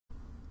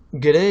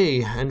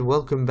G'day and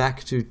welcome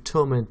back to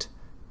Torment,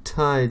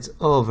 Tides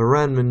of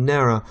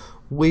Ranmenera.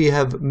 We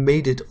have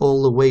made it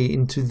all the way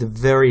into the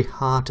very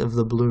heart of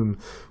the bloom.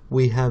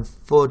 We have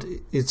fought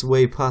its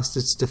way past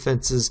its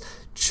defenses,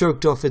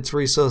 choked off its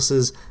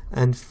resources,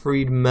 and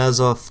freed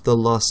Mazov the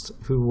Lost,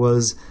 who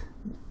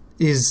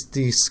is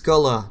the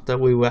scholar that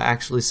we were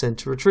actually sent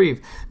to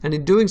retrieve. And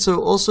in doing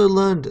so also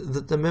learned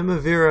that the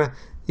Mere-mories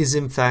is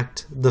in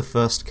fact the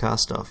first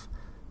cast-off,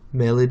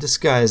 merely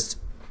disguised.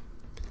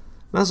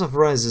 Mazov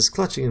rises,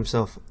 clutching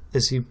himself,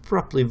 as he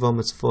abruptly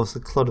vomits forth a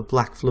clot of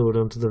black fluid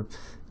onto the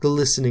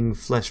glistening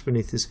flesh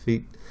beneath his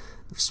feet.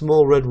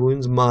 Small red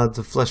wounds marred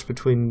the flesh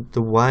between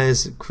the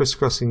wires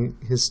crisscrossing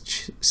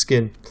his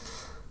skin.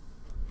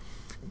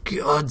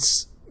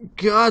 Gods!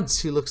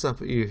 Gods! He looks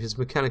up at you, his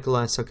mechanical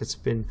eye sockets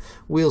spin,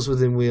 wheels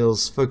within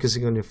wheels,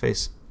 focusing on your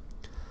face.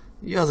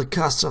 You're the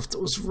cast-off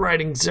that was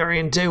riding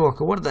Zarian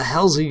Daywalker. What the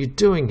hells are you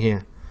doing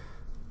here?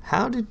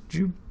 How did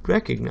you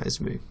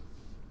recognize me?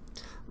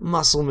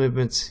 Muscle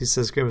movements, he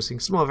says, grimacing.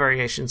 Small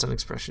variations on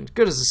expression.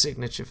 Good as a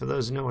signature for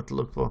those who know what to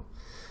look for.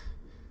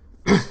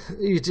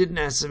 You didn't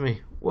answer me.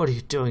 What are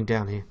you doing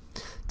down here?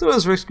 Thought I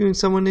was rescuing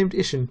someone named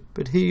Ishin,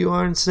 but here you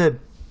are instead.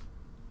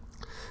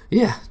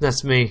 Yeah,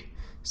 that's me.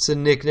 It's a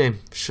nickname,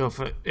 short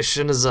for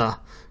Ishinazar,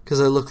 because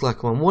I look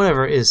like one.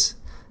 Whatever it is.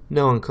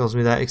 No one calls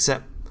me that,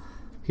 except...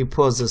 He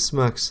pauses,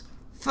 smirks.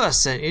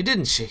 First sent you,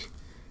 didn't she?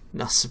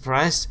 Not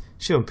surprised.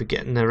 She won't be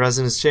getting the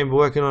resonance chamber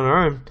working on her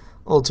own.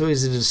 All too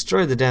easy to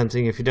destroy the damn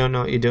thing if you don't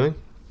know what you're doing.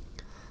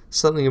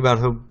 Something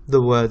about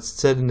the words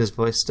said in his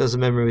voice does a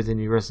memory within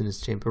you. Resonance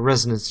chamber,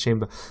 resonance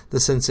chamber. The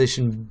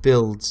sensation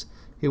builds.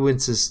 He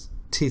winces,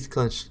 teeth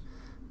clenched.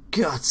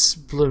 Guts!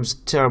 Bloom's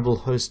a terrible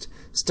host.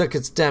 Stuck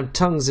its damn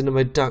tongues into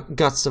my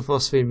guts to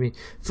force feed me.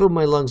 Filled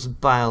my lungs with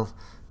bile.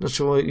 Not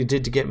sure what you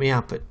did to get me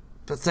out, but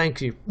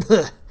thank you.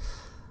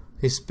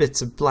 He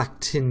spits a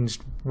black-tinged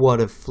wad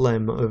of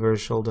phlegm over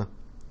his shoulder.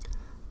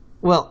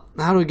 Well,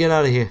 how do we get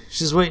out of here?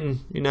 She's waiting.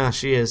 You know how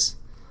she is.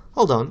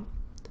 Hold on.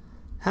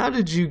 How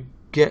did you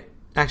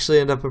actually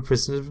end up a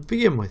prisoner to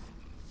begin with?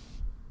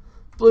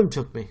 Bloom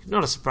took me.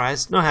 Not a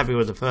surprise. Not happy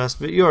with the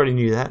first, but you already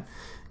knew that.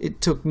 It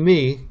took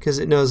me because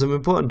it knows I'm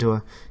important to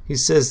her. He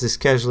says this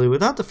casually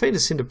without the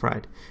faintest hint of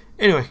pride.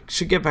 Anyway,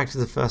 should get back to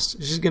the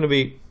first. She's going to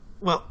be,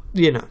 well,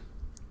 you know.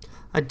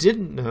 I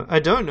didn't know. I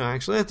don't know,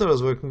 actually. I thought I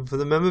was working for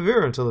the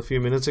Mere-mories until a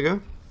few minutes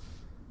ago.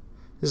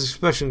 His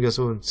expression goes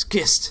on.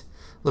 Skissed.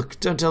 Look,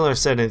 don't tell her I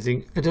said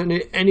anything. I don't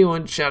need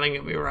anyone shouting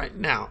at me right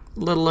now,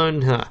 let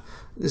alone her.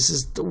 This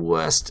is the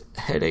worst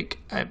headache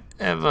I've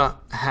ever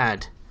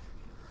had.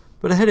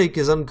 But a headache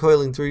is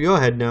uncoiling through your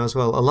head now as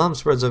well. Alarm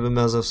spreads over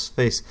Mazov's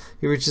face.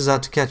 He reaches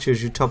out to catch you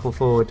as you topple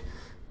forward.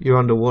 You're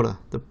underwater.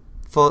 The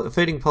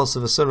fading pulse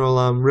of a sonar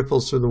alarm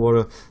ripples through the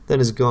water, then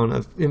is gone.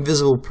 An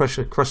invisible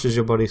pressure crushes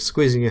your body,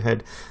 squeezing your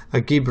head. A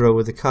Gibra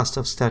with a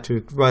cast-off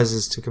statue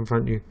rises to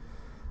confront you.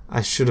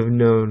 I should have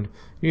known.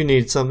 You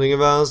need something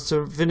of ours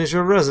to finish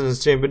your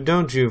resonance chamber,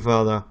 don't you,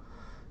 Father?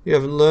 You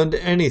haven't learned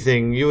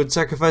anything. You would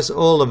sacrifice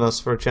all of us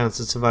for a chance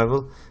at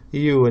survival.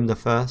 You and the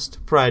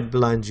first. Pride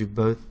blinds you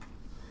both.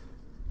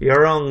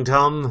 You're wrong,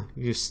 Tom.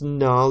 You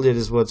snarled, yet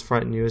his words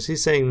frighten you. Is he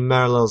saying the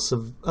Maralels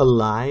are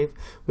alive,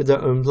 with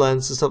their own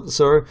plans to stop the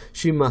Sora?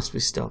 She must be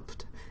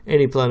stopped.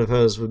 Any plan of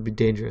hers would be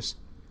dangerous.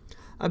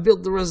 I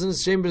built the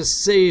resonance chamber to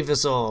save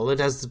us all. It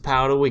has the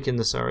power to weaken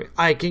the Sora.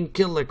 I can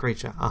kill the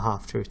creature. A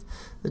half-truth.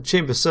 The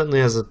chamber certainly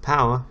has the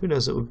power. Who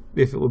knows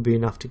if it would be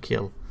enough to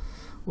kill.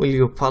 Will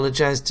you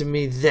apologize to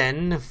me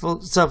then,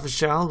 selfish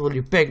child? Will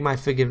you beg my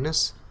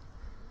forgiveness?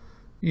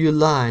 You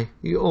lie.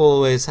 You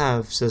always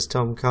have, says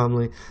Tom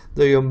calmly.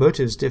 Though your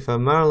motives differ,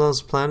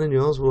 Maralel's plan and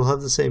yours will have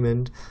the same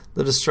end,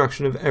 the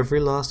destruction of every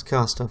last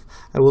cast-off.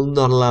 I will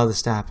not allow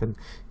this to happen.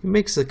 He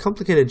makes a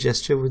complicated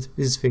gesture with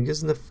his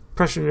fingers, and the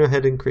pressure in your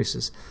head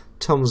increases.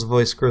 Tom's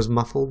voice grows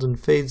muffled and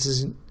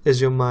fades as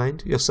your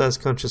mind, your size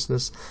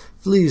consciousness,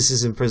 flees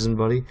his imprisoned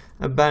body,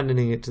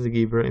 abandoning it to the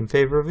Gibra in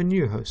favor of a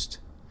new host.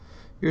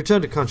 You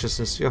return to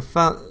consciousness.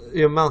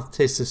 Your mouth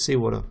tastes of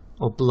seawater,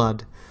 or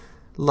blood.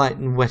 Light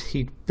and wet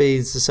heat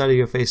bathes the side of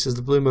your face as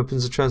the bloom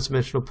opens a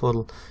transdimensional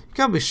portal. You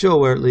can't be sure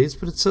where it leads,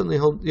 but it's certainly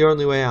your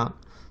only way out.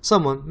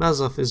 Someone,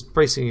 Mazov, is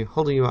bracing you,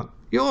 holding you up.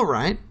 You're all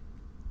right.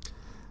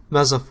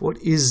 Mazov, what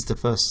is the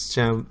first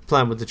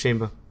plan with the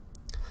chamber?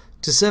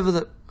 To sever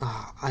the...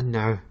 Oh, I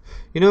know.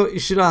 You know what? You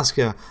should ask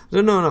her. I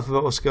don't know enough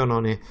about what's going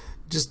on here.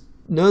 Just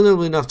know there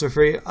will be enough to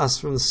free us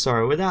from the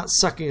sorrow without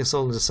sucking us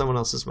all into someone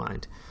else's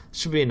mind.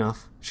 Should be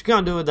enough. She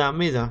can't do it without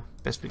me, though.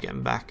 Best be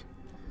getting back.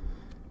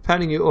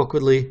 Patting you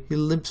awkwardly, he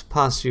limps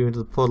past you into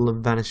the portal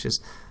and vanishes.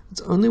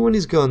 It's only when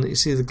he's gone that you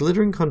see the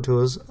glittering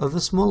contours of a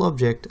small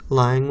object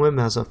lying where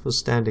Mazov was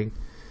standing.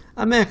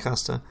 A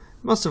Marecaster.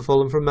 It must have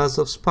fallen from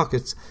Mazov's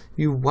pockets.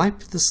 You wipe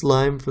the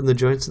slime from the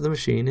joints of the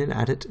machine and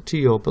add it to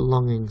your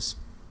belongings.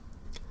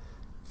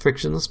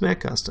 Frictionless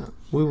Marecaster.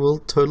 We will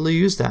totally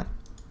use that.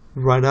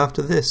 Right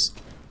after this.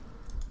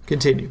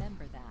 Continue.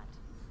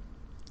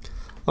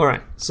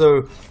 Alright,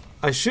 so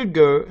I should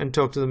go and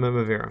talk to the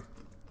Mere-mories.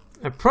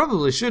 I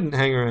probably shouldn't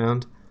hang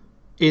around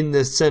in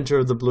the center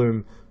of the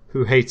bloom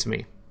who hates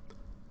me.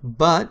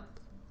 but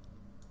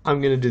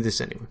I'm going to do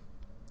this anyway.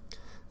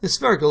 The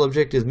spherical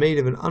object is made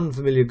of an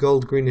unfamiliar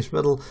gold-greenish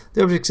metal.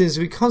 The object seems to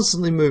be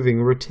constantly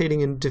moving,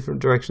 rotating in different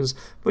directions.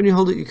 But when you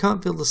hold it, you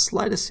can't feel the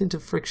slightest hint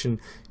of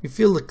friction. You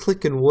feel the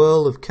click and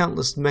whirl of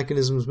countless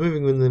mechanisms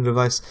moving within the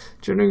device,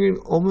 generating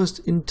almost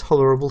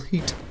intolerable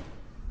heat.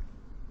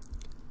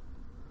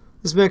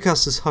 This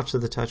Mere-caster is hot to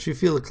the touch. You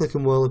feel the click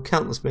and whirl of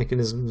countless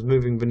mechanisms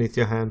moving beneath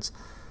your hands.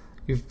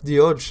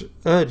 The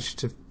urge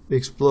to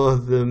explore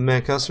the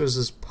Mere-caster is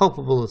as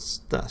palpable as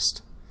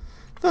dust.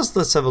 First,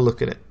 let's have a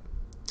look at it.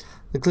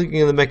 The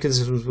clicking of the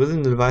mechanisms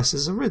within the device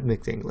is a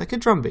rhythmic thing, like a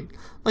drumbeat,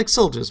 like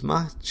soldiers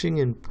marching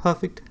in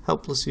perfect,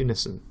 helpless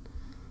unison.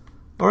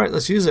 Alright,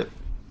 let's use it.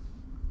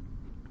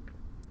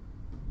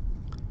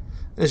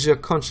 As your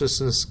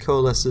consciousness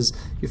coalesces,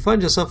 you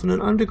find yourself in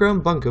an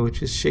underground bunker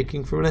which is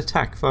shaking from an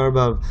attack far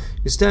above.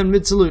 You stand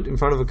mid-salute in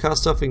front of a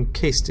cast-off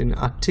encased in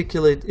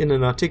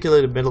an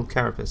articulated metal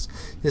carapace.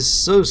 It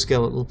is so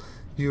skeletal,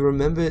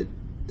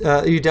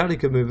 you doubt he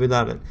could move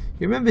without it.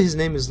 You remember his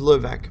name is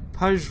Lovak,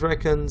 Paj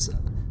Rekon's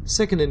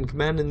second in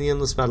command in the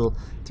endless battle.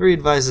 3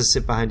 advisors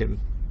sit behind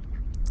him.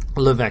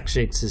 Lovak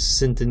shakes his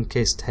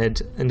synth-encased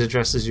head and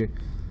addresses you.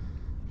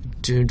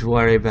 Don't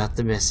worry about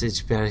the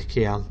message,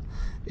 Barakiel.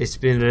 It's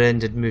been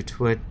rendered moot.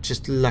 We're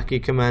just lucky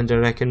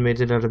Commander Rekon made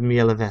it out of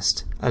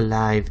Mielavest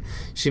alive.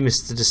 She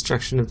missed the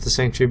destruction of the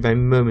sanctuary by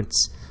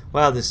moments.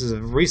 Wow, this is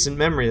a recent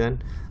memory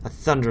then. A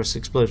thunderous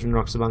explosion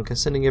rocks the bunker,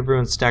 sending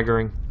everyone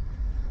staggering.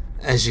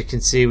 As you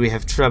can see, we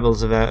have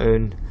troubles of our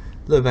own.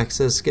 Lovak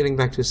says, getting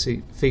back to his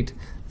feet.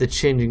 The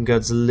changing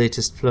god's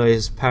latest ploy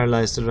has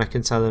paralyzed the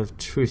reconciler of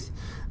truth.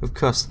 Of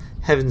course,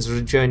 Heaven's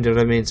rejoinder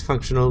remains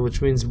functional,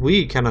 which means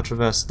we cannot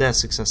reverse their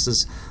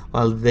successes,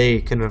 while they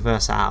can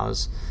reverse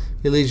ours.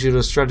 He leads you to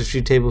a strategy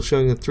table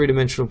showing a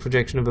 3-dimensional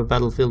projection of a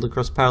battlefield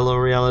across parallel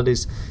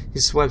realities. He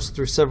swipes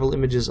through several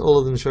images, all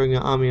of them showing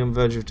an army on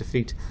verge of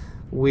defeat.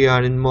 We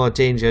are in more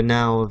danger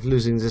now of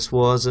losing this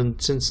war than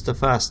since the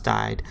first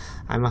died.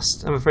 I'm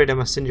afraid I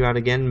must send you out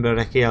again,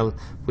 Barakiel.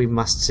 We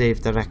must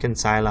save the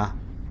reconciler.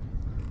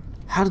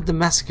 How did the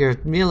massacre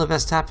at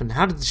Mielavest happen?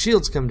 How did the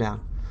shields come down?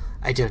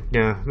 I don't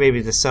know.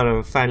 Maybe the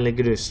sorrow finally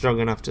grew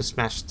strong enough to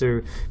smash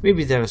through.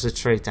 Maybe there was a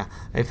traitor.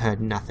 I've heard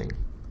nothing.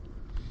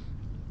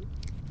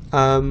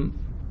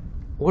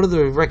 What are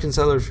the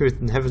reconciler of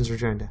truth and Heaven's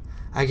rejoinder?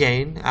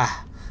 Again?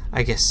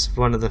 I guess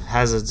one of the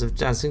hazards of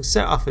dancing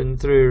so often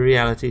through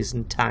realities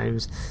and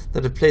times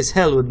that it plays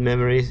hell with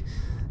memory.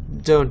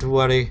 Don't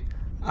worry.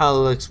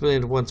 I'll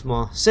explain it once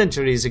more.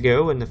 Centuries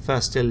ago, when the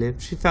first still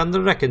lived, she found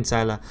the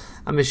reconciler,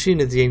 a machine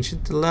of the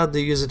ancient that allowed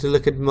the user to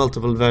look at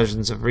multiple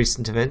versions of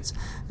recent events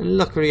and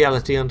lock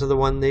reality onto the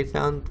one they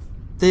found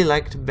they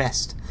liked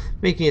best,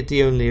 making it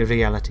the only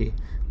reality.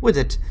 With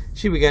it,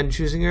 she began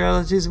choosing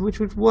realities in which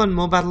we'd won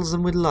more battles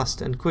than we'd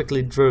lost, and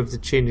quickly drove the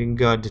changing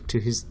god to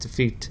his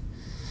defeat.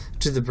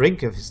 To the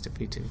brink of his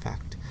defeat, in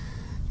fact.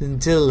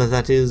 Until,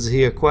 that is,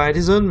 he acquired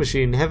his own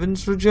machine,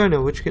 Heaven's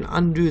Rejoinder, which can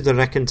undo the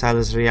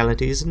reconciler's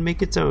realities and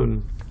make its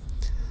own.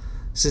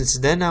 Since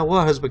then, our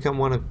war has become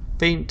one of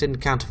feint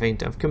and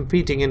counterfeint, of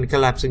competing and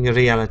collapsing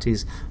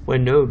realities, where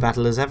no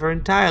battle is ever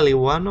entirely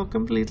won or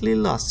completely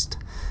lost,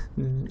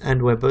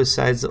 and where both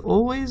sides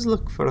always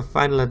look for a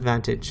final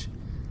advantage.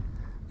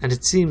 And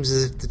it seems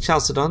as if the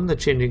Chalcedon, the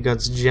changing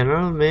god's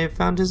general, may have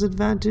found his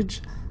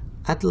advantage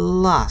at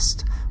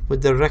last.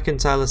 With the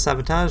reconciler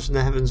sabotaged and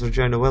the Heaven's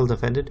Rejoinder well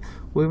defended,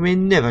 we may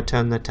never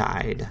turn the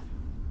tide.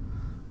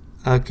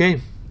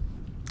 Okay,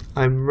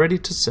 I'm ready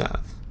to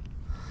serve.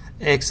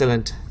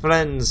 Excellent.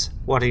 Friends,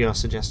 what are your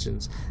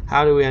suggestions?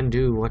 How do we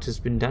undo what has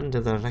been done to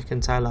the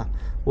reconciler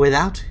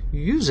without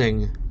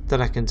using the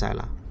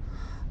reconciler?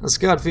 A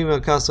scarred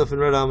female cast-off in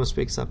red armor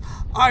speaks up.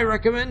 I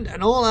recommend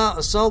an all-out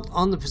assault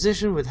on the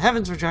position with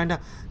Heaven's Rejoinder.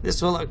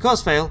 This will, of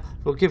course, fail.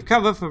 Will give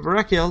cover for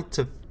Barakiel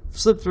to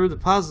slip through the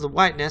paths of the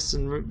white nest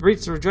and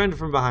reach the rejoinder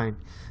from behind.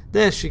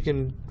 There she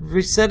can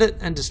reset it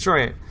and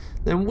destroy it.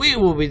 Then we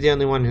will be the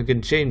only one who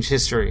can change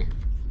history.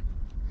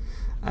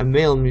 A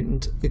male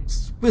mutant,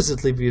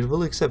 exquisitely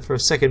beautiful except for a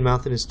second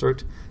mouth in his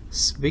throat,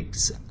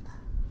 speaks.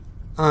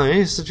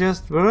 I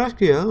suggest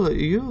Barakiel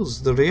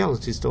use the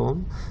reality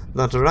storm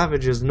that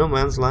ravages no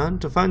man's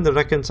land to find the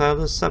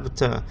reconciler's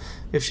saboteur.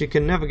 If she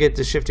can navigate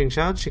the shifting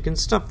shard, she can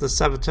stop the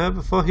saboteur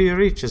before he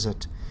reaches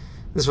it.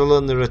 This will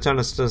only return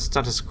us to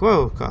status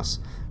quo, of course,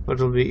 but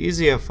it will be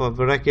easier for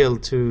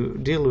Barakiel to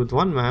deal with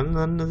one man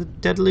than the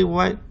deadly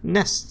white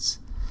nests.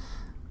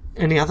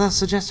 Any other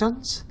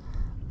suggestions?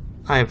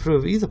 I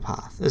approve either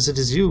path, as it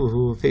is you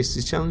who will face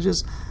these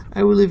challenges.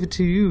 I will leave it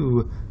to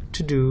you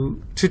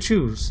to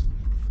choose.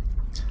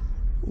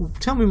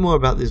 Tell me more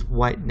about these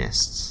white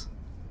nests.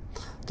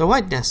 The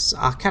White Nests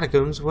are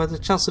catacombs where the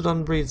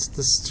Chalcedon breeds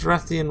the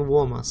Strathian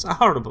war moss, a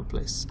horrible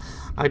place.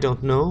 I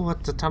don't know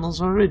what the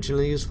tunnels were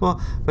originally used for,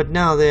 but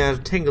now they are a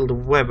tangled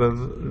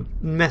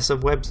mess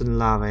of webs and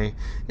larvae.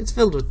 It's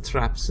filled with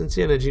traps, since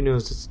the energy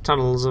knows its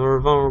tunnels are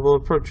a vulnerable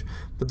approach,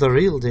 but the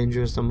real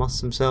danger is the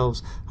moths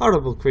themselves,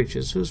 horrible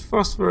creatures whose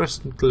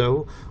phosphorescent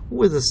glow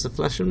withers the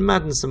flesh and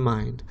maddens the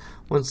mind.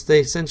 Once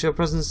they sense your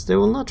presence, they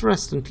will not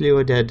rest until you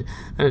are dead,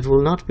 and it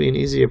will not be an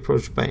easy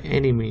approach by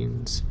any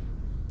means.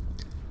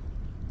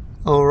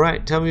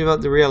 Alright, tell me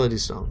about the reality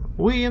stone.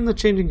 We and the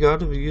Changing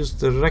God have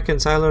used the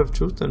Reconciler of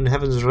Truth and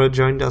Heaven's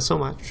rejoined us so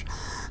much,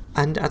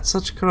 and at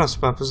such cross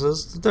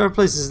purposes, that there are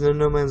places in the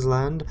no man's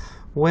land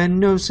where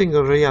no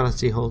single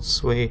reality holds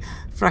sway.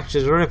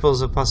 Fractured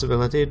ripples of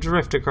possibility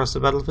drift across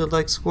the battlefield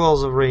like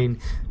squalls of rain,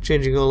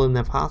 changing all in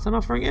their path and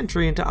offering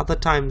entry into other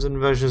times and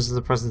versions of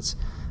the present.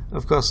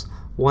 Of course,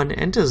 when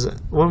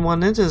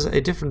one enters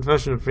a different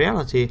version of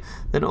reality,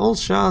 then all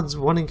shards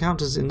one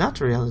encounters in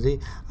that reality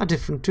are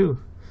different too.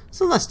 It's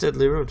a less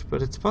deadly route,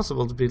 but it's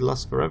possible to be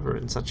lost forever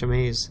in such a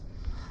maze.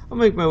 I'll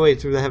make my way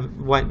through the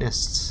White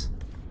Nests.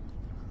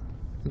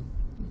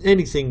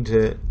 Anything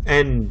to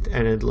end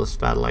an endless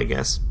battle, I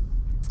guess.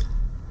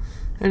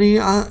 Any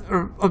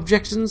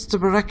objections to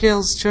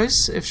Barakiel's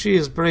choice? If she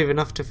is brave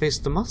enough to face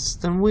the moths,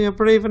 then we are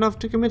brave enough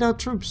to commit our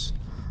troops.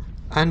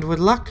 And with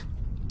luck,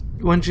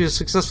 when she has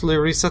successfully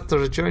reset the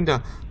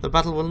rejoinder, the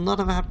battle will not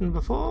have happened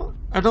before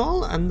at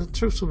all, and the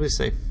troops will be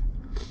safe.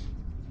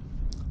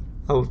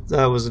 Oh,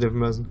 that was a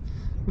different person.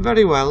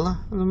 Very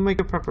well. Make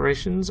your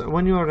preparations.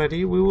 When you are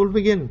ready, we will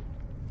begin.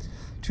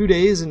 2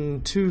 days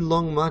and 2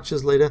 long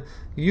marches later,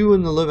 you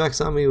and the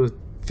Lovax army with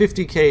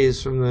 50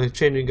 k's from the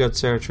Changing God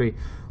territory.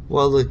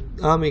 While the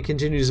army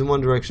continues in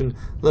one direction,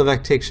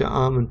 Lovac takes your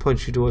arm and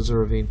points you towards the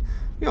ravine.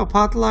 Your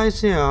path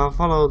lies here.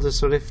 Follow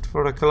this rift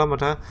for a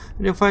kilometer,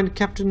 and you'll find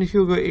Captain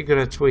Hugo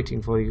Igrich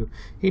waiting for you.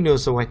 He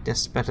knows the White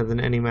Nests better than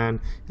any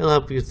man. He'll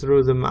help you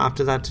through them.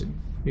 After that,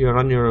 you're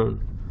on your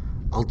own.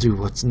 I'll do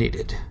what's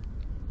needed.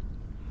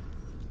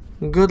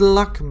 Good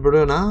luck,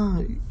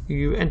 Bruna.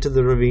 You enter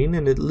the ravine,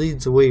 and it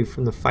leads away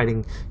from the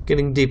fighting,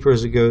 getting deeper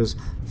as it goes.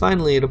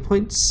 Finally, at a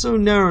point so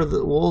narrow that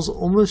the walls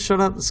almost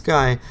shut out the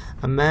sky,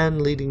 a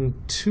man leading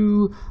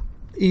 2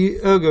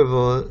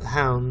 Ergovor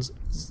hounds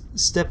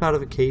step out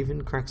of a cave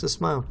and cracks a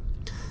smile.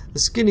 The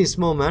skinny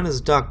small man has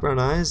dark brown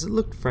eyes that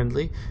look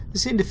friendly. They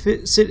seem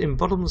to sit in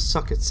bottomless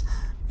sockets,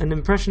 an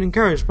impression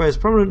encouraged by his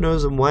prominent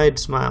nose and wide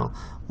smile.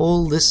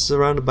 All this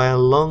surrounded by a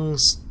long,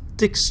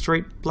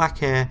 stick-straight black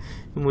hair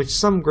in which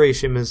some grey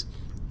shimmers.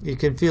 You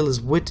can feel his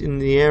wit in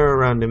the air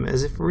around him,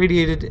 as if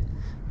radiated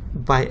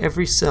by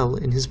every cell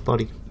in his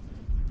body.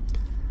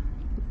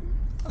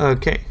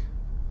 Okay.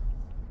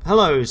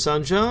 Hello,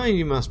 sunshine.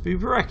 You must be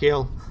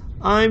Barakiel.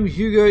 I'm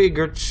Hugo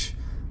Igrich.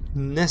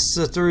 Nests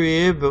are through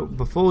here, but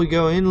before we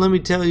go in, let me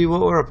tell you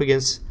what we're up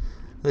against.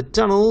 The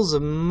tunnels are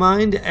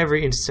mined at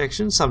every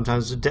intersection,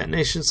 sometimes with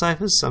detonation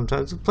ciphers,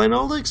 sometimes with plain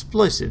old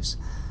explosives.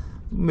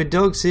 My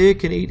dogs here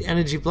can eat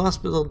energy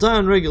blasts, but they'll die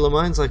on regular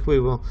mines like we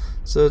will,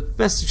 so it's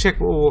best to check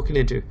what we're walking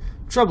into.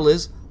 Trouble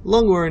is, the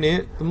longer we're in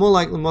here, the more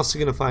likely the moths are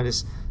going to find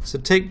us. So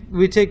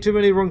we take too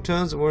many wrong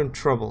turns and we're in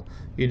trouble.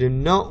 You do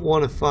not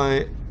want to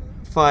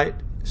fight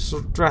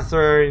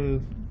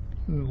Stratharian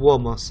war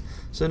moths.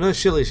 So no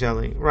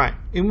shilly-shallying. Right,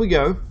 in we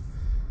go.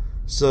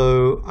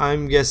 So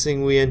I'm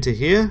guessing we enter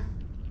here.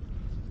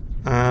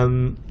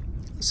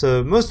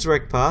 So most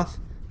direct path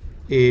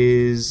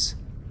is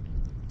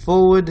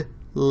forward,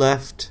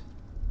 left,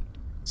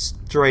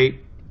 straight,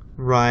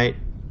 right,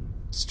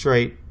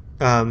 straight,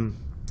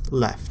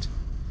 left.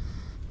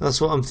 That's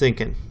what I'm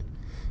thinking.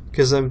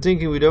 Because I'm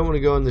thinking we don't want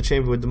to go in the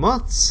chamber with the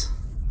moths.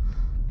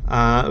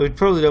 We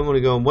probably don't want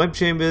to go in web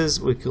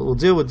chambers. We'll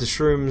deal with the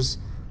shrooms.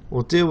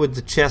 We'll deal with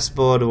the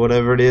chessboard or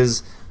whatever it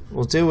is.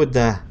 We'll deal with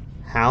the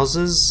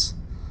houses.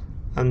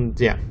 And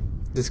yeah,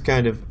 this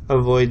kind of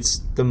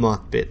avoids the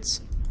moth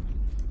bits.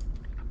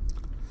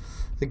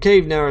 The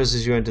cave narrows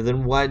as you enter,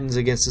 then widens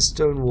against a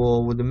stone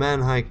wall with a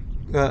man-high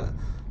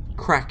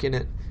crack in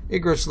it.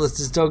 Igrich lets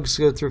his dogs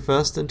go through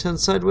first, then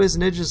turns sideways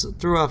and edges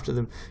through after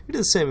them. You do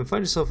the same and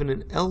find yourself in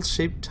an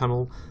L-shaped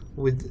tunnel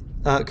with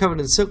covered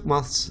in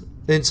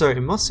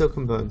moth silk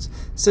and bones.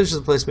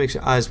 Essentially, the place makes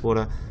your eyes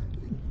water.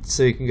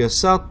 So you can go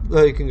south,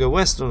 you can go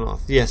west or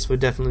north. Yes, we're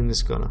definitely in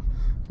this corner.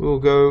 We will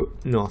go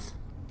north.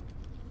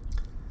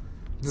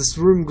 This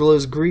room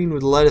glows green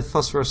with lighted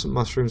phosphorescent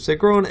mushrooms. They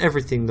grow on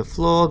everything: the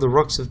floor, the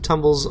rocks of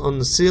tumbles on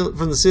the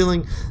from the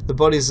ceiling, the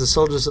bodies of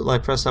soldiers that lie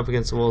pressed up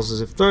against the walls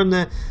as if thrown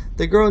there.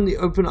 They grow in the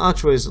open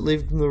archways that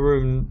lead from the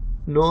room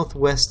north,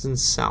 west, and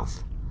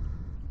south.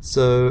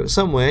 So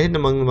somewhere hidden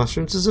among the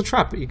mushrooms is a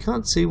trap, but you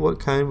can't see what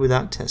kind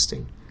without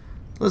testing.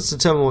 Let's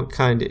determine what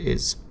kind it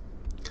is.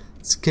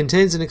 It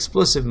contains an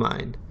explosive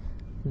mine.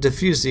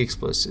 Defuse the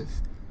explosive.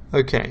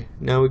 Okay,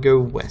 now we go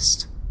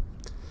west.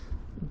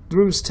 The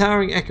room's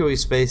towering, echoey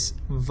space,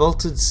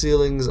 vaulted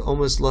ceilings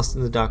almost lost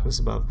in the darkness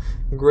above,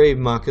 grave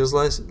markers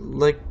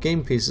like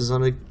game pieces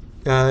on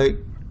a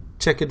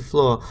checkered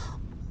floor.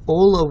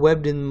 All are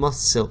webbed in moth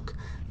silk.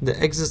 The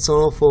exits on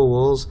all 4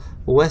 walls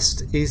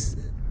west, east,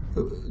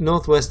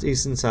 northwest,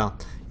 east, and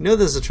south. You know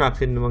there's a trap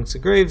hidden amongst the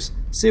graves.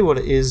 See what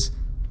it is.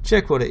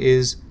 Check what it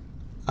is.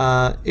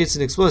 It's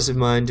an explosive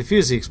mine.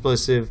 Defuse the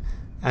explosive,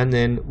 and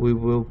then we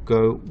will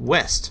go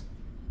west.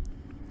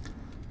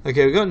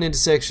 Okay, we got an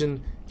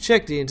intersection.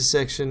 Check the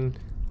intersection.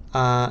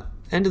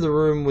 Enter the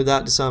room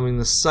without disarming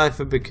the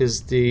cipher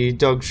because the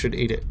dog should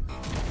eat it.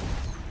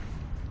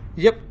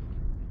 Yep,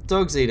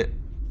 dogs eat it.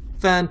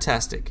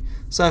 Fantastic.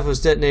 Cipher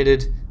was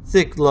detonated.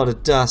 Thick lot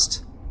of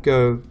dust.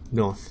 Go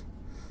north.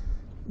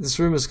 This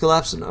room is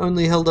collapsed and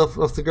only held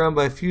off the ground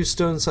by a few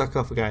stone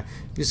sarcophagi.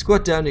 If you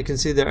squat down, you can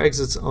see their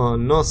exits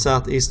on north,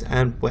 south, east,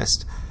 and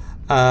west.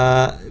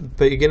 But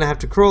you're going to have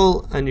to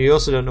crawl, and you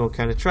also don't know what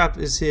kind of trap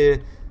is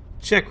here.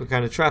 Check what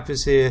kind of trap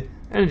is here.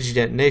 Energy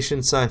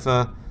detonation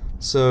cipher.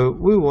 So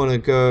we want to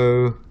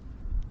go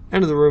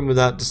enter the room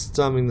without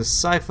disarming the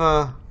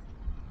cipher.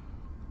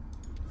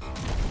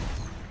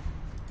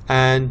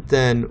 And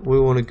then we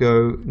want to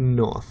go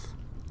north.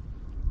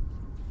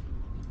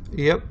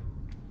 Yep.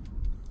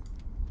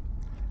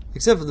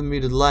 Except for the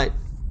muted light,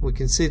 we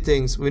can see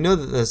things. We know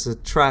that there's a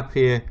trap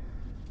here.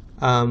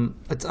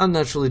 It's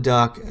unnaturally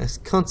dark, a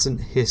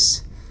constant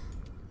hiss.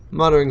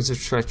 Mutterings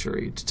of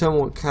treachery. Determine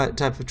what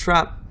type of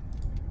trap.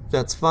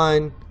 That's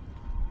fine.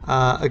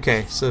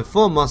 Okay, so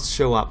 4 must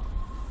show up.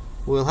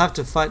 We'll have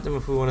to fight them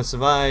if we want to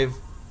survive.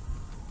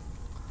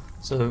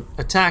 So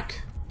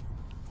attack.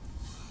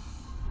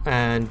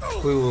 And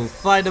we will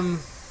fight them.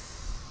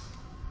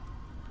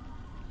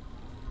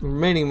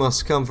 Remaining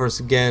must come for us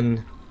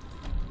again.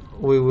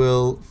 We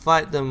will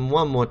fight them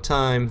one more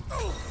time.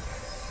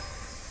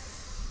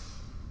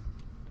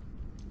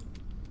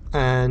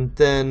 And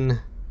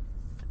then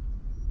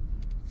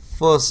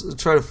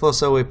try to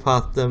force our way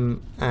past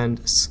them and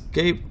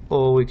escape,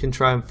 or we can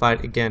try and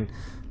fight again.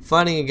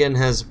 Fighting again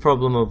has a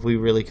problem of we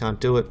really can't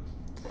do it.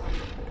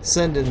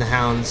 Send in the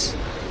hounds.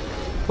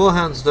 Poor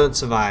hounds don't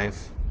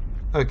survive.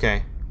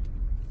 Okay.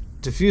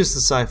 Defuse the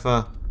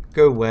cipher.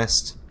 Go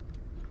west.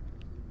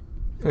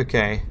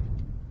 Okay.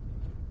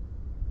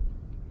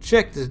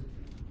 Check the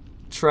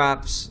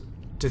traps.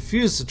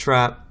 Defuse the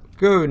trap.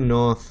 Go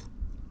north.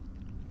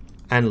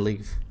 And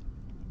leave.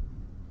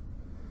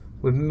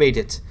 We've made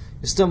it.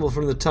 You stumble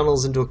from the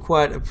tunnels into a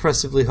quiet,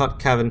 oppressively hot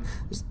cavern.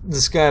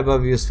 The sky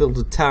above you is filled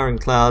with towering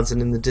clouds,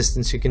 and in the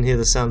distance you can hear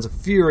the sounds of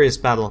furious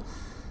battle.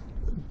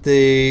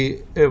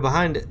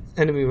 Behind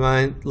enemy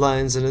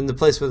lines, and in the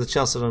place where the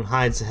Chalcedon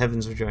hides, the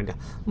heavens rejoinder.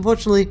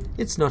 Unfortunately,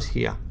 it's not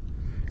here.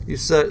 You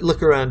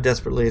look around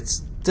desperately. It's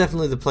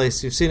definitely the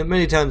place. You've seen it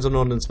many times on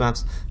ordnance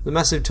maps. The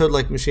massive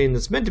toad-like machine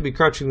that's meant to be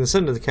crouching in the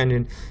center of the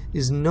canyon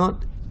is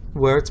not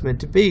where it's meant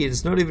to be.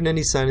 There's not even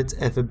any sign it's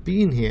ever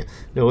been here.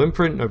 No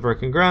imprint, no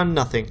broken ground,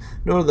 nothing.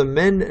 Nor are the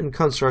men and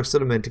constructs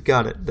that are meant to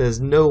guard it. There's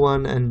no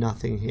one and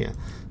nothing here.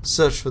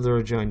 Search for the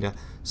rejoinder.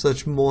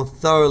 Search more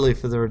thoroughly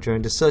for the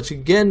rejoinder. Search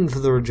again for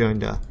the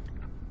rejoinder.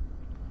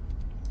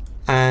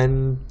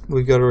 And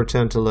we got to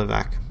return to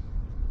Levac.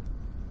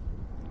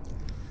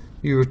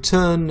 You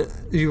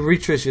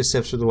retrace your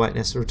steps through the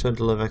whiteness and return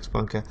to Levac's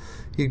bunker.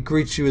 He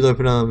greets you with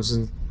open arms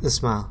and a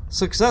smile.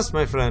 Success,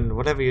 my friend,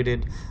 whatever you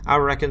did.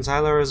 Our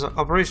reconciler is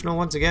operational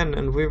once again,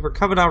 and we've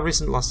recovered our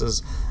recent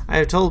losses. I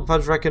have told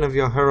Pudge Reckon of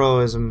your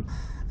heroism,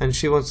 and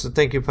she wants to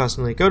thank you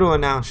personally. Go to her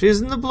now. She is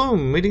in the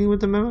Bloom, meeting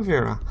with the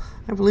Mere-mories.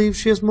 I believe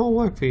she has more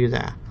work for you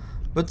there.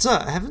 But sir,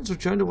 Heaven's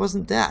Rejoinder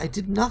wasn't there. I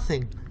did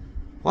nothing.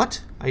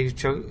 What? Are you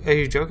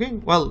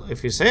joking? Well,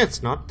 if you say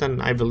it's not, then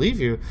I believe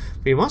you.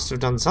 But you must have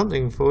done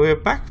something, for we are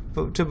back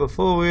to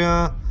before we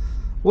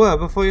were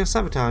before your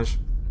sabotage.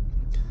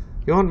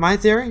 You want my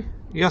theory?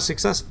 Your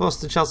success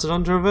forced the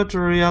Chalcedon to revert to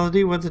a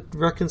reality where the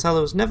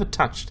Reconciler was never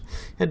touched.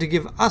 You had to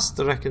give us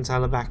the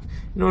Reconciler back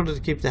in order to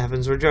keep the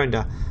Heavens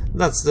Rejoinder.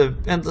 That's the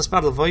endless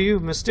battle for you,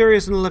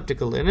 mysterious and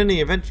elliptical. In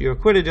any event, you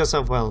acquitted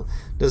yourself well,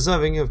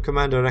 deserving of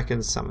Commander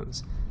Reckon's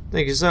summons.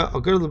 Thank you, sir. I'll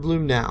go to the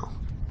Bloom now.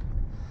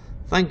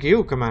 Thank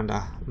you,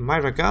 Commander. My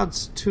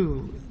regards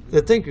to...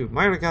 thank you.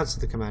 My regards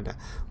to the Commander.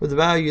 With a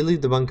bow, you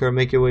leave the bunker and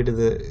make your way to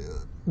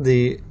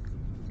the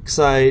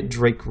Xi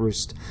Drake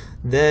Roost.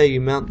 There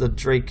you mount the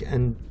Drake,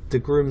 and the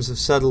grooms have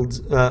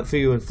saddled for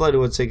you and fly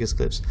towards Sega's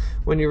Cliffs.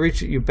 When you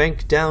reach it, you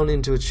bank down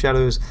into its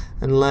shadows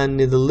and land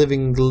near the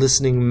living,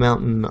 glistening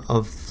mountain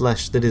of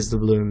flesh that is the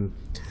Bloom.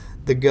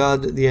 The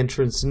guard at the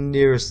entrance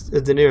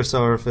at the nearest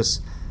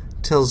orifice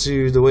tells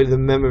you the way to the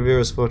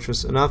Mere-mories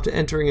fortress, and after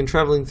entering and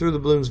travelling through the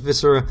Bloom's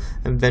viscera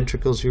and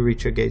ventricles, you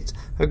reach your gates.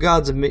 Her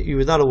guards admit you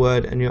without a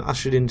word, and you're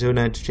ushered into an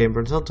antechamber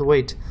and told to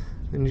wait.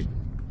 And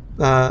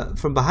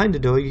from behind the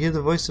door, you hear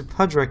the voice of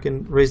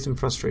Pudrekin raised in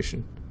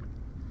frustration.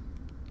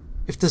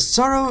 If the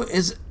sorrow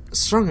is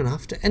strong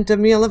enough to enter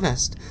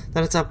Mielavest,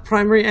 then it's our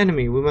primary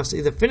enemy. We must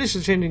either finish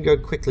the changing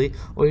guard quickly,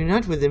 or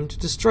unite with him to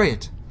destroy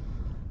it.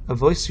 A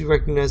voice you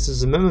recognize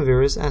as the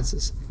Mere-mories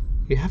answers.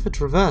 You have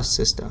it reversed,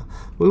 sister.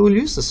 We will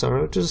use the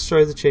sorrow to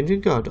destroy the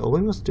changing god. All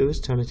we must do is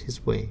turn it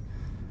his way.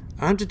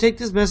 I am to take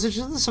this message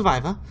to the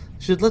survivor.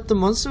 Should let the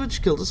monster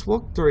which killed us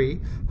walk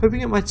free,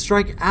 hoping it might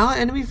strike our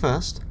enemy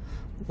first.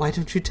 Why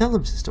don't you tell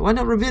them, sister? Why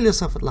not reveal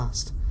yourself at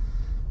last?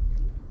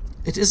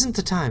 It isn't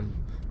the time.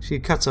 She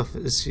cuts off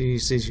as she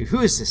sees you. Who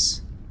is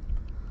this?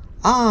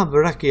 Ah,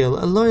 Barakiel,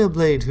 a loyal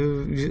blade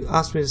who you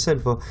asked me to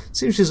send for.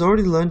 Seems she's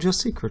already learned your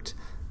secret.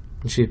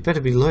 And she had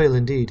better be loyal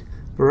indeed.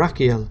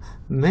 Barakiel,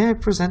 may I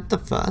present the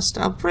first?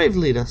 Our brave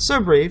leader. So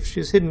brave,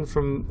 she is hidden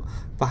from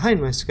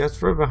behind my skirts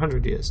for over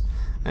 100 years.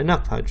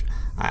 Enough, Pudge.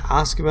 I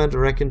ask Commander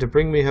Reckon to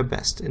bring me her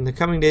best. In the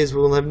coming days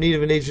we will have need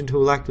of an agent who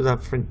will act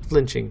without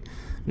flinching.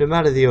 No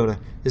matter the order.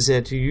 Is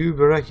that to you,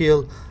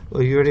 Barakiel,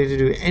 or are you ready to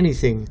do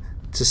anything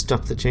to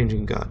stop the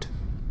changing god?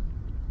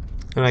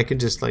 And I can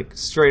just, like,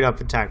 straight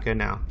up attack her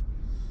now.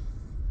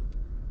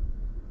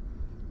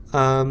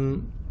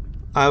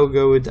 I will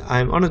go with, I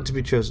am honored to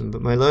be chosen,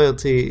 but my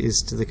loyalty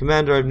is to the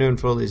commander I've known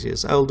for all these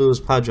years. I will do as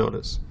Pudge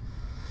orders.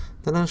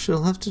 Then I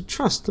shall have to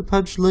trust that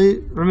Pudge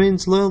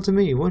remains loyal to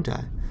me, won't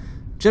I?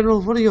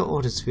 General, what are your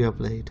orders for your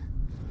blade?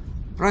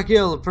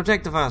 Barakiel,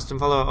 protect the first and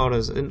follow our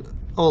orders in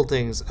all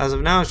things. As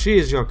of now, she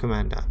is your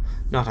commander,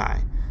 not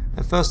I.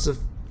 As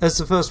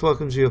the first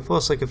welcomes you, a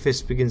force like a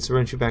fist begins to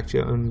wrench you back to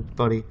your own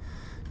body.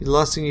 The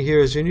last thing you hear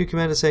is your new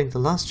commander saying, "The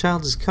last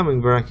child is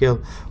coming,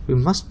 Barakiel. We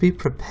must be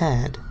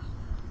prepared."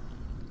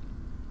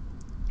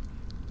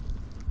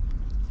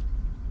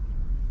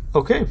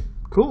 Okay,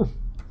 cool.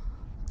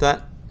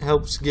 That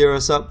helps gear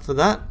us up for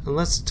that. And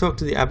let's talk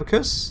to the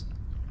abacus.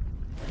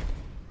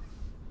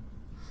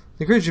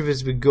 The creature appears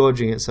to be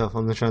gorging itself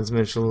on the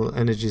transdimensional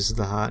energies of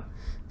the heart.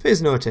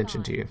 Pays no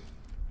attention to you.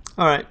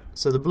 Alright,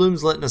 so the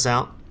bloom's letting us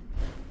out.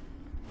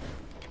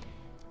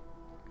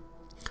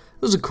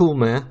 It was a cool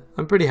mare.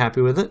 I'm pretty happy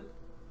with it.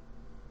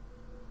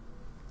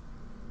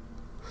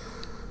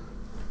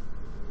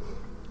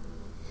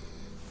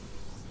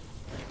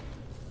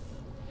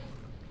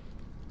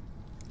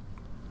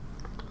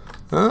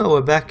 Oh,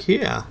 we're back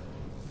here.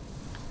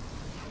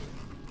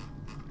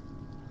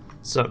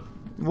 So,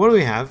 what do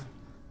we have?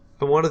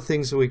 And what are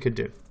things that we could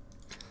do?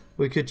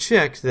 We could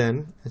check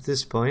then, at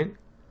this point,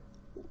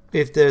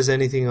 if there's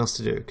anything else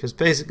to do. Because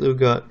basically we've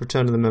got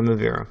Return to the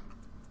Mere-mories.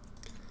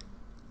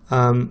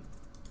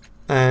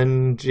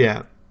 And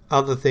yeah,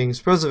 other things.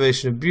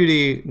 Preservation of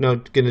Beauty,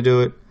 not going to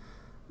do it.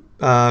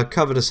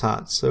 Covetous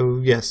Heart.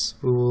 So yes,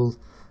 we will.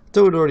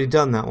 Though we'd already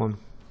done that one.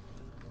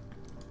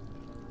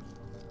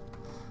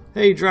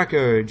 Hey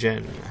Draco,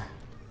 Jen.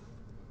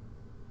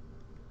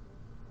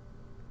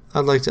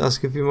 I'd like to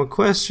ask a few more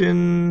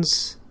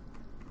questions.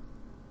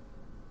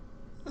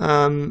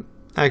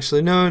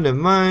 Actually no, never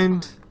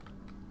mind.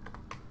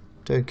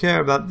 Don't care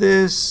about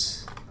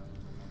this.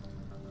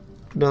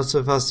 Not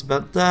so fussed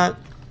about that.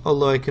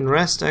 Although I can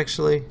rest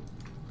actually.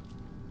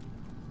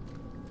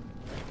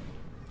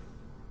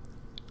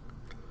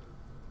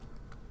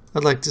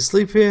 I'd like to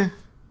sleep here.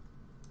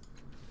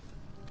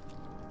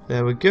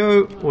 There we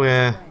go.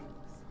 We're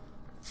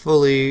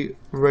fully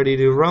ready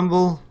to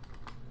rumble.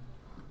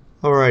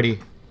 Alrighty.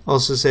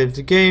 Also saved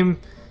the game.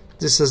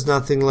 This has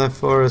nothing left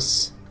for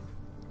us.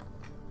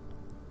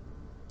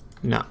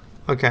 No.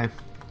 Okay.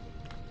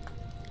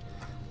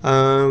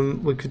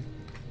 We could.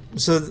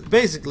 So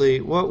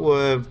basically, what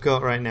we've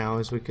got right now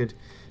is we could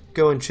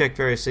go and check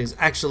various things.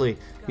 Actually,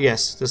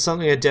 yes, there's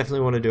something I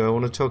definitely want to do. I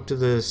want to talk to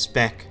the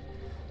spec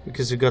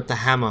because we've got the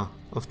hammer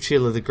of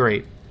Chila the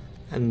Great,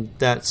 and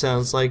that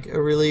sounds like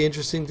a really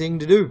interesting thing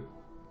to do.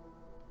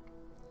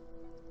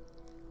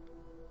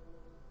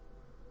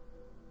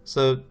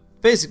 So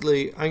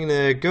basically, I'm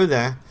gonna go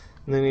there,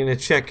 and then I'm gonna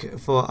check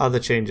for other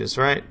changes.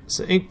 Right?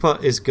 So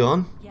Inkpot is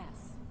gone. Yes.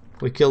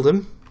 We killed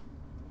him.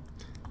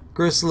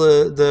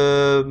 Gristler,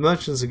 the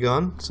merchants are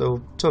gone, so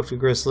we'll talk to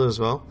Gristler as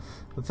well.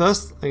 But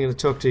first, I'm going to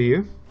talk to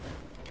you.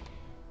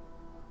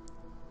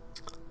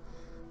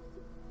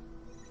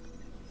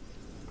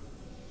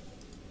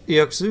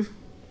 Ioksu.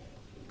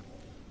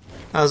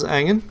 How's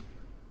Angen?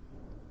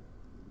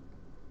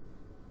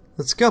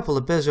 The scalpel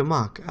that bears your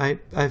mark. I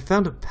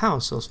found a power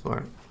source for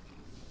it.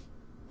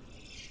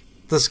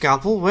 The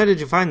scalpel? Where did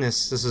you find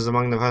this? This is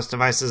among the first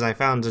devices I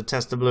found to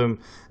test the bloom.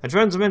 A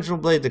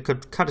transdimensional blade that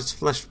could cut its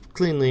flesh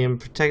cleanly and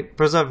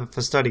preserve it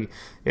for study.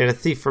 Yet a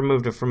thief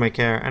removed it from my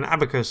care. An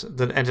abacus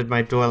that entered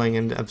my dwelling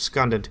and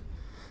absconded.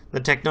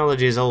 The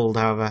technology is old,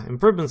 however.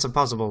 Improvements are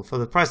possible. For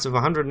the price of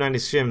 190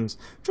 shims,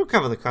 which will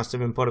cover the cost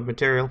of imported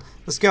material,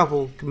 the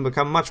scalpel can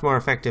become much more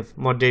effective,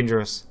 more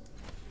dangerous.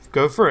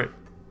 Go for it.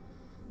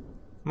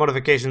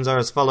 Modifications are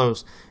as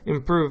follows.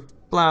 Improved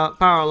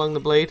power along the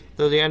blade,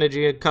 though the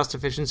energy and cost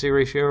efficiency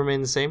ratio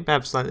remain the same,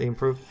 perhaps slightly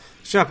improved.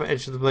 Sharper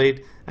edge of the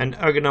blade, and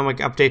ergonomic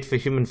update for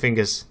human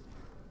fingers.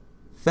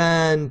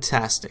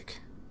 Fantastic.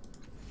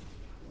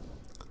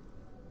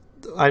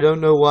 I don't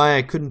know why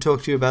I couldn't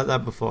talk to you about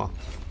that before.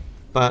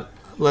 But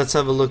let's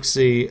have a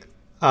look-see.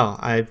 Oh,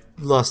 I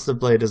lost the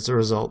blade as a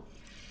result.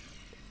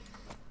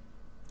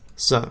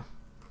 So,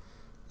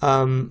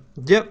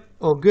 yep,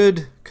 all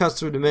good.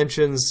 Cuts through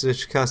dimensions,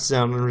 which cuts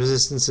down on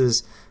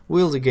resistances.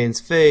 Wield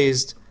against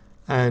phased,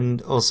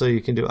 and also you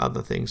can do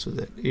other things with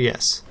it.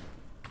 Yes.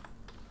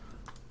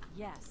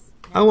 Yes.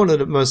 I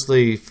wanted it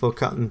mostly for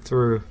cutting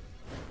through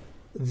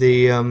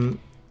the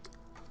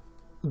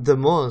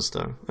moors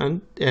though,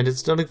 and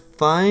it's done a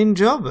fine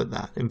job at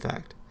that. In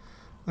fact,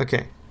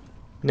 okay.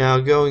 Now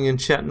going and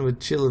chatting with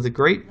Chilla the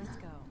Great. Let's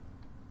go.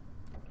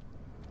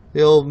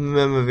 The old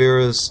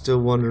Mere-mories is still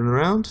wandering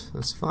around.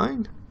 That's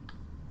fine.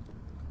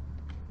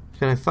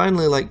 Can I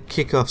finally, like,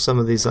 kick off some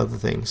of these other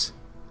things?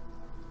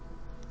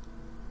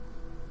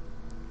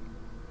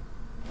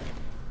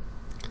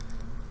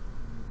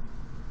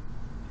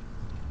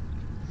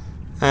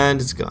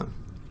 And it's gone.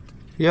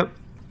 Yep.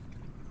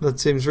 That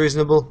seems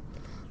reasonable.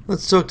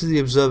 Let's talk to the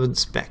observant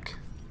spec.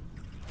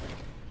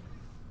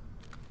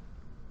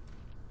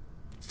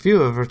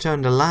 Few have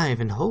returned alive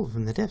and whole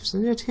from the depths,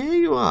 and yet here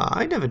you are.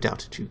 I never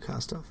doubted you,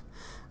 Cast-off.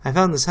 I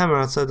found this hammer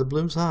outside the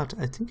Bloom's heart.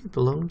 I think it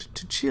belonged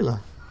to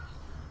Chilla.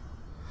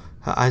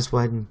 Her eyes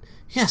widen.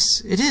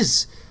 Yes, it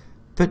is.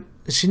 But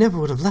she never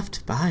would have left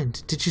it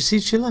behind. Did you see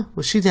Chilla?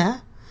 Was she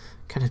there?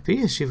 Can it be?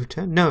 Has she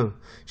returned? No,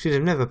 she'd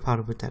have never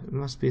parted with that. It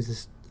must be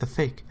a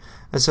fake.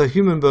 I saw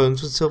human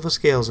bones with silver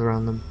scales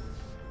around them.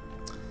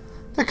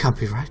 That can't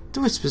be right.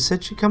 The whisper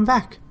said she'd come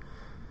back.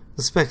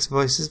 The spec's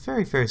voice is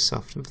very, very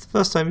soft, and for the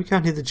first time you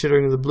can't hear the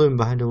chittering of the bloom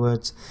behind her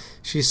words.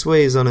 She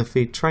sways on her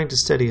feet, trying to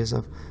steady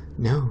herself.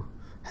 No.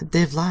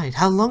 They've lied.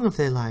 How long have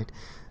they lied?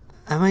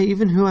 Am I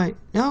even who I...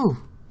 No.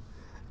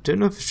 Don't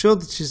know for sure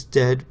that she's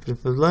dead, but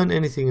if I've learned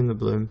anything in the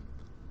bloom...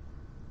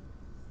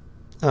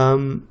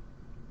 No.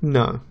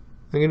 I'm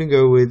going to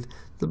go with...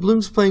 The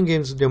bloom's playing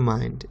games with your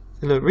mind.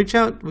 Look, reach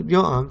out with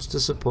your arms to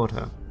support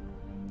her.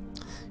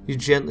 You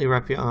gently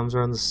wrap your arms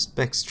around the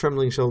spec's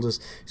trembling shoulders.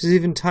 She's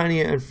even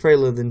tinier and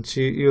frailer than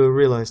you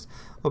realized.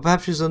 Or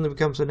perhaps she's only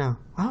become so now.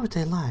 Why would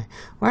they lie?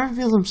 Why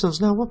reveal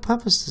themselves now? What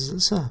purpose does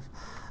it serve?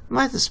 Am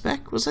I the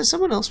spec? Was I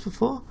someone else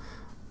before?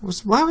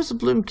 Why was the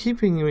bloom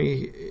keeping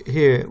me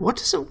here? What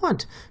does it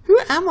want? Who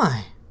am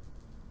I?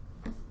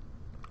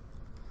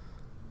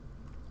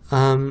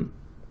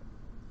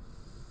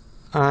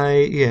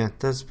 Yeah,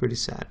 that's pretty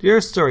sad. You're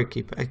a story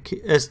keeper, a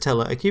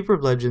teller, a keeper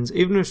of legends.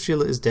 Even if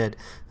Sheila is dead,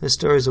 her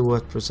stories are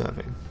worth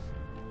preserving.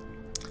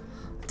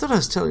 I thought I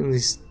was telling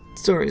these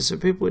stories so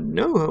people would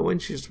know her when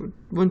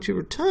she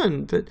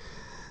returned,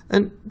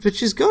 but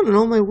she's gone, and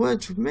all my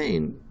words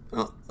remain.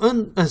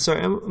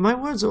 Sorry, my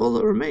words are all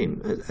that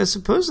remain. I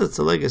suppose that's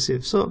the legacy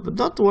of sort, but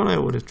not the one I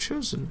would have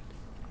chosen.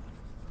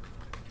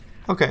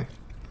 Okay,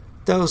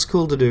 that was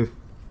cool to do.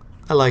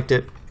 I liked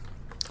it.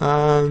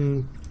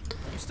 I'm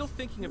still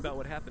thinking about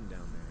what happened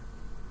down there.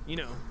 You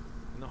know,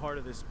 in the heart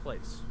of this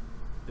place.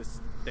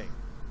 This thing.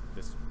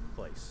 This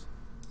place.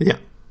 Yeah.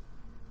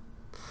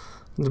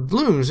 The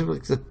blooms seem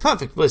like the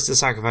perfect place to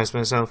sacrifice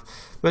myself.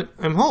 But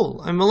I'm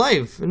whole. I'm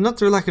alive. And not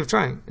through lack of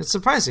trying. It's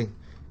surprising.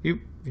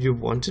 You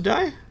want to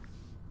die?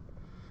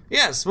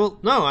 Yes, well,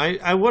 no,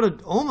 I want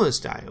to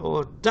almost die.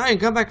 Or die and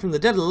come back from the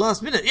dead at the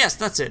last minute. Yes,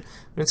 that's it.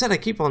 But instead I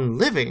keep on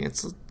living.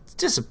 It's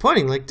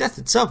disappointing. Like death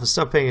itself has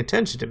stopped paying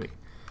attention to me.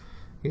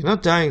 You're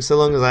not dying so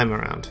long as I'm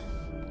around.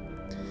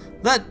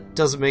 That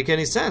doesn't make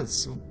any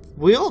sense.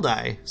 We all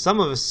die. Some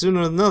of us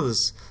sooner than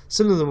others.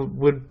 Sooner than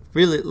we'd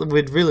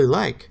really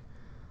like.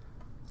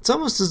 It's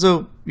almost as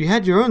though you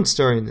had your own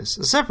story in this,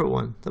 a separate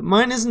one. That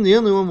mine isn't the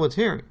only one worth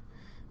hearing.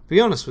 Be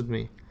honest with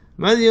me.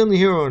 Am I the only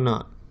hero or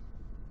not?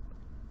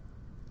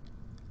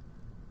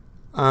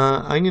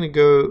 I'm going to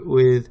go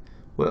with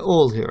we're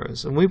all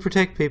heroes, and we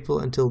protect people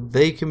until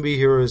they can be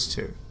heroes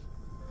too.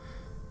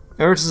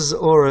 Eris's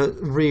aura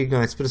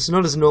reignites, but it's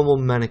not his normal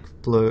manic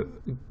glow.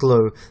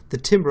 The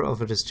timbre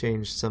of it has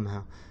changed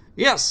somehow.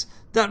 Yes,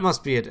 that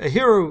must be it. A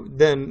hero,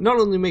 then, not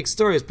only makes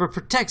stories, but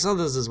protects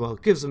others as well.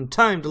 Gives them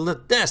time to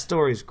let their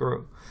stories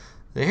grow.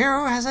 The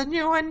hero has a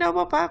new and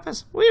noble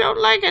purpose. We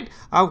don't like it.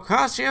 Of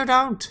course you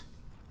don't.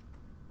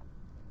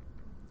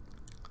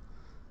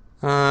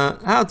 How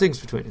are things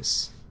between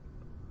us?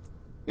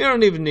 You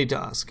don't even need to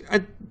ask.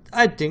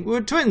 I'd think we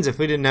were twins if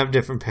we didn't have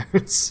different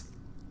parents.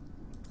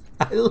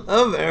 I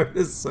love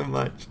Eris so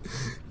much.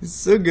 He's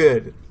so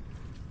good.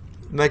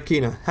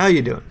 Makina, how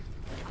you doing?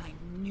 I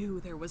knew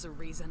there was a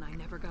reason I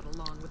never got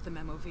along with the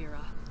Mere-mories.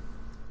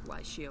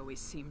 Why she always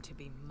seemed to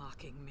be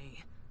mocking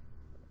me.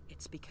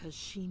 It's because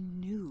she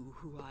knew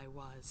who I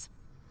was.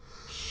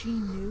 She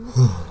knew,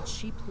 and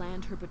she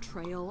planned her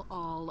betrayal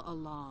all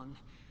along.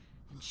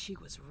 And she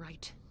was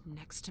right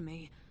next to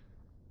me.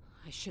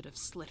 I should have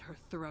slit her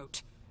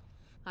throat.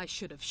 I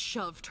should have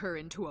shoved her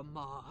into a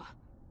maw.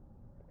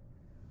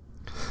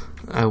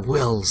 I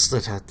will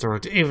slit her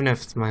throat, even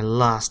if it's my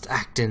last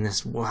act in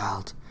this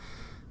world.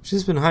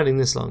 She's been hiding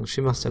this long. She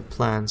must have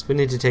plans. We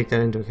need to take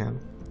that into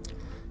account.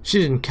 She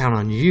didn't count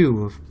on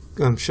you,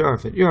 I'm sure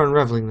of it. You're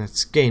unraveling that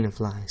skein of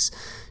lies.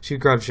 She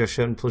grabs your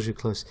shirt and pulls you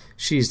close.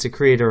 She's the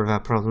creator of our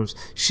problems.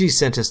 She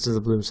sent us to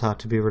the Bloom's heart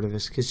to be rid of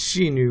us, because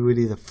she knew we'd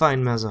either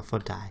find Mazov or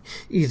die.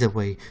 Either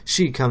way,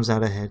 she comes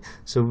out ahead,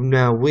 so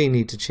now we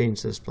need to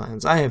change those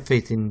plans. I have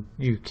faith in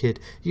you, kid.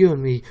 You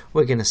and me,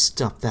 we're gonna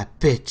stop that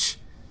bitch.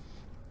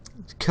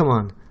 Come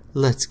on,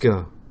 let's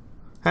go.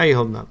 How you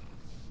holding up?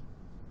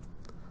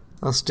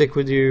 I'll stick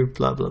with you,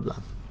 blah blah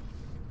blah.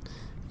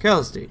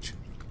 Stage.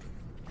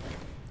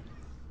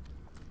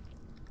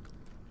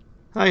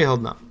 How you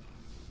holding up?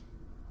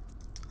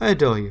 I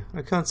adore you.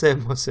 I can't say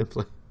it more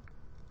simply.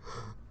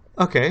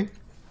 Okay.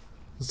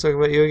 Let's talk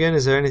about you again.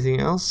 Is there anything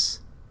else?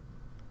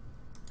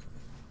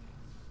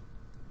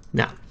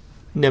 Nah,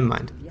 never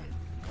mind.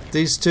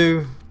 These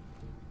two,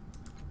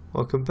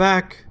 welcome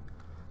back.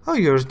 Oh,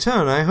 your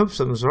return. I hope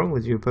something's wrong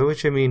with you, by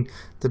which I mean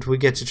that we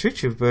get to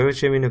treat you, by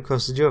which I mean, of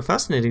course, that you're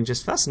fascinating,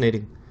 just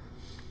fascinating.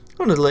 I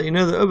wanted to let you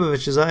know that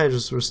Obovich's eye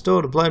just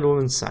restored a blind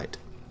woman's sight.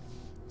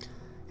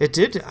 It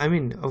did? I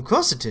mean, of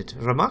course it did.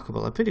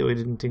 Remarkable. I pity we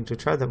didn't think to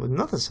try that with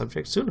another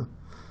subject sooner.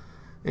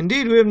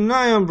 Indeed, we have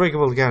nigh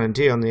unbreakable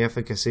guarantee on the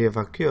efficacy of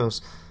our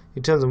cures.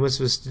 He turns and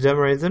whispers to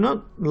Demeray, they're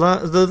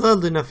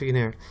loud enough you can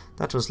hear it.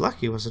 That was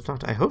lucky, was it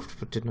not? I hoped,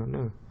 but did not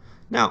know.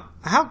 Now,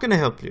 how can I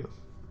help you?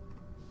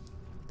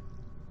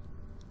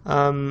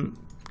 Can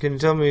you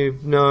tell me?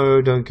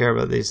 No, don't care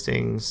about these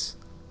things.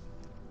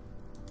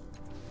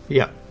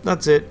 Yeah,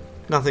 that's it.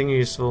 Nothing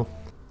useful.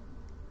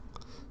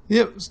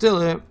 Yep,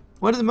 still here.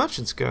 Where did the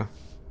merchants go?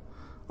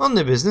 On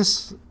their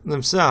business.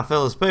 Them sour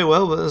fellas pay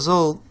well, but that's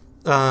all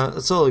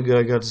the good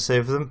I got to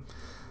say for them.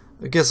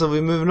 I guess I'll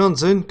be moving on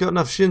soon. Got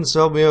enough shins to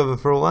hold me over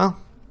for a while.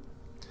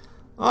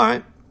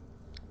 Alright.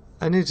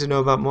 I need to know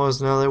about Moors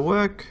and how they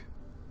work.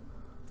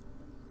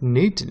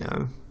 Need to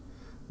know?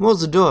 Moor's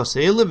the door,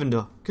 see? A living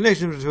door.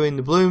 Connection between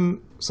the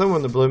bloom, somewhere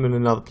in the bloom and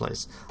another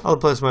place. Other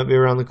place might be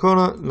around the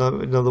corner,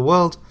 another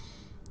world.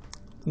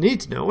 Need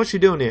to know? What's she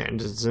doing here? And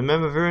does the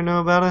Mere-mories know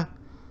about her?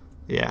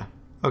 Yeah.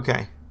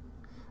 Okay.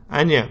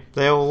 And yeah,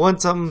 they all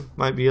want something.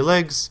 Might be your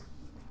legs.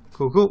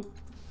 Cool, cool.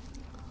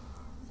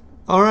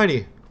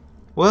 Alrighty.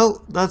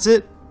 Well, that's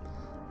it.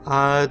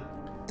 There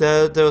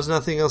was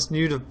nothing else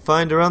new to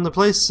find around the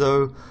place,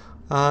 so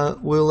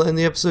we'll end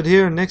the episode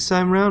here, and next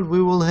time round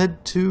we will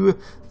head to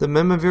the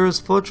Mere-mories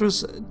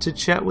fortress to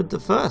chat with the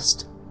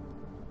first.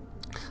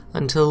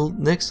 Until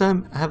next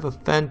time, have a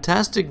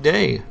fantastic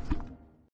day.